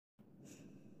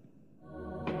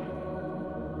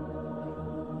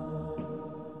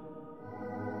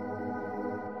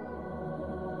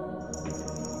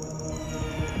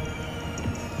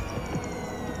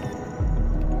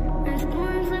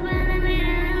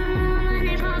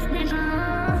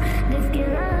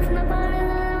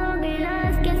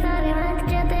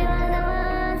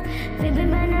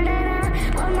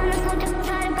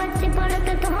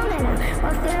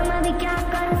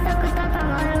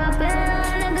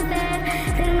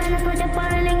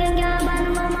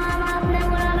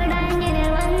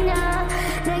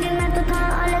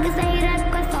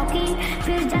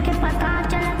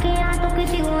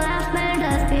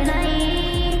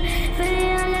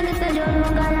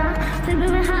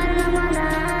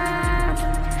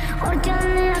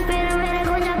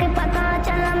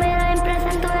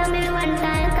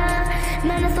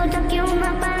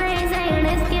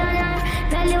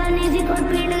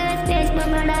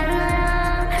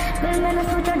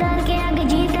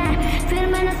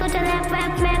Rap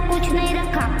वैप में कुछ नहीं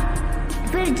रखा,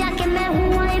 फिर जाके मैं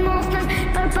हुआ इमोशनल,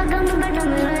 पर पगल में बैठा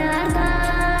मेरा यार था।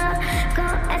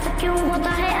 कहाँ ऐसा क्यों होता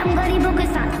है हम गरीबों के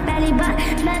साथ? पहली बार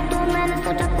मैंने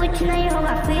सोचा कुछ नहीं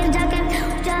होगा, फिर जाके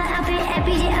अभी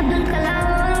APJ अब्दुल कलाम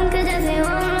और उनके जैसे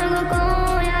और लोगों को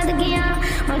याद किया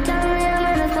और चल गया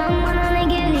मेरा सॉन्ग बनाने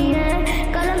के लिए।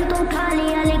 कलम तो उठा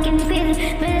लिया लेकिन फिर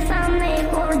मेरे सामने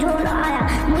एक और झोला आया।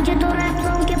 मुझे तो रैप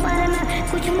सॉन्ग के बारे में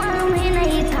कुछ मालूम ही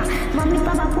नहीं था। मम्मी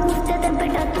पापा पूछते थे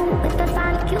बेटा तू इतना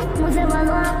शांत क्यों? मुझे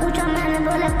वालों ने पूछा, मैंने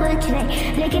बोला कुछ नहीं,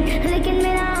 लेकिन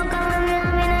मेरा काम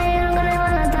नहीं रुकने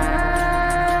वाला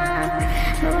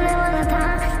था।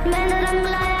 मैंने रंग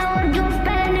लाया और जो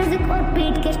पहले म्यूजिक और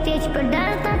बीट के स्टेज पर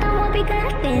डालता था वो भी गया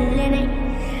तेल लेने,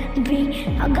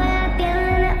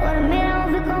 और मेरा वो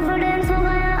भी कॉन्फिडेंस हो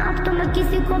गया। अब तो मैं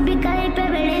किसी को भी कहीं पे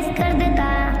रिलीज कर देता।